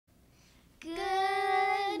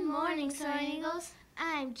Soaring Eagles.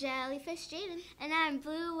 I'm Jellyfish Jaden. And I'm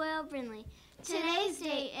Blue Whale Brinley. Today's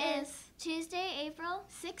date is Tuesday, April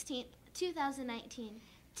 16th, 2019.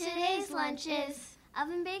 Today's lunch is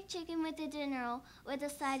oven-baked chicken with a dinner roll with a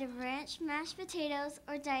side of ranch, mashed potatoes,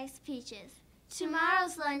 or diced peaches.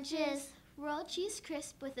 Tomorrow's lunch is rolled cheese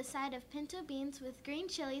crisp with a side of pinto beans with green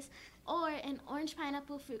chilies or an orange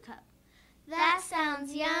pineapple fruit cup. That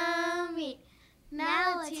sounds yummy.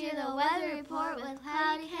 Now let's hear the weather report with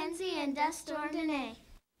Cloudy Kenzie and Dust Storm Danae.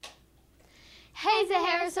 Hey,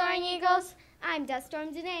 Sahara Soaring Eagles. I'm Dust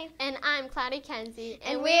Storm Danae. And I'm Cloudy Kenzie.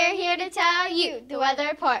 And we're here to tell you the weather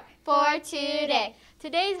report for today.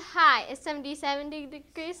 Today's high is 77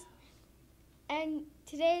 degrees. And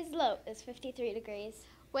today's low is 53 degrees.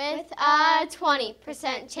 With a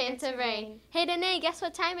 20% chance of rain. Hey, Danae, guess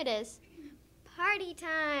what time it is? Party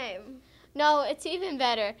time. No, it's even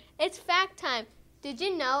better. It's fact time. Did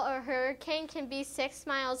you know a hurricane can be 6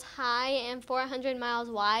 miles high and 400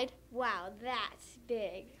 miles wide? Wow, that's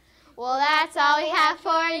big. Well, that's all we have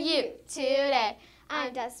for you today.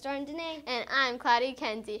 I'm Dust Storm Danae. And I'm Cloudy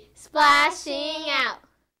Kenzie. Splashing out.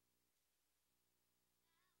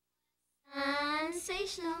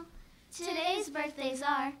 Sensational. Today's birthdays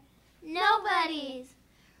are nobody's.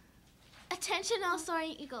 Attention all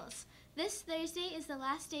Soaring Eagles. This Thursday is the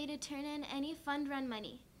last day to turn in any fund run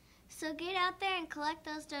money. So get out there and collect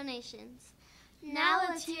those donations. Now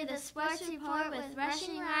let's hear the sports report with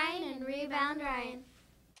Rushing Ryan and Rebound Ryan.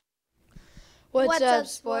 What's up,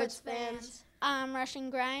 sports fans? I'm Rushing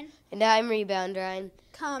Ryan. And I'm Rebound Ryan.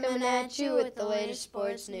 Coming at you with the latest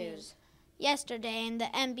sports news. Yesterday in the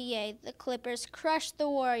NBA, the Clippers crushed the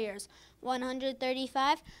Warriors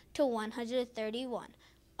 135 to 131.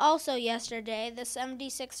 Also yesterday, the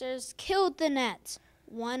 76ers killed the Nets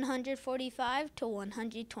 145 to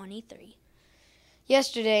 123.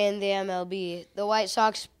 Yesterday in the MLB, the White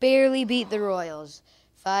Sox barely beat the Royals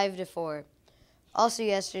 5-4. Also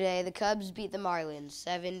yesterday, the Cubs beat the Marlins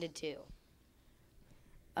 7-2.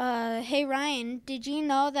 Hey Ryan, did you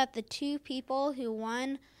know that the two people who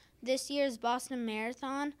won this year's Boston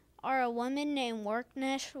Marathon are a woman named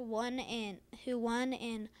Worknesh, who won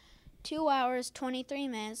in 2 hours, 23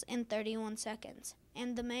 minutes, and 31 seconds.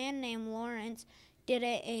 And the man named Lawrence did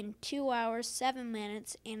it in 2 hours, 7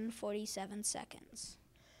 minutes, and 47 seconds.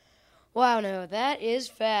 Wow, no, that is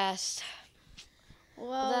fast.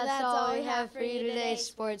 Well, that's all we have for you today,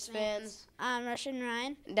 sports fans. I'm Russian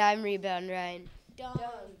Ryan. And I'm Rebound Ryan.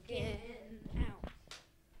 Duncan out.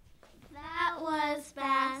 That was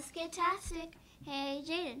basket-tastic. Hey,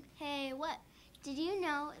 Jaden. Hey, what? Did you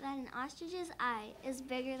know that an ostrich's eye is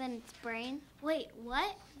bigger than its brain? Wait,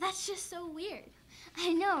 what? That's just so weird.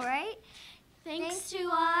 I know, right? Thanks to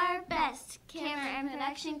our best camera and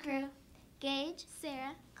production crew, Gage,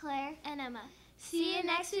 Sarah, Claire, and Emma. See you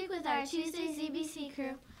next week with our Tuesday ZBC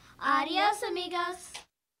crew. Adios, amigos.